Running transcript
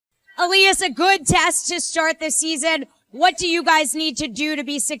Elias, a good test to start the season. What do you guys need to do to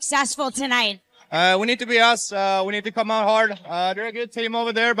be successful tonight? We need to be us. We need to come out hard. They're a good team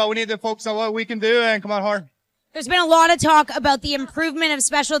over there, but we need to focus on what we can do and come out hard. There's been a lot of talk about the improvement of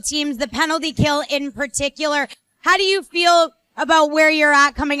special teams, the penalty kill in particular. How do you feel about where you're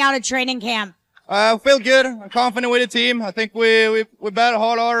at coming out of training camp? I feel good. I'm confident with the team. I think we battled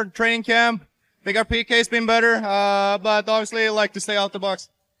hard our training camp. I think our PK's been better, but obviously I like to stay out the box.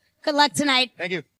 Good luck tonight. Thank you.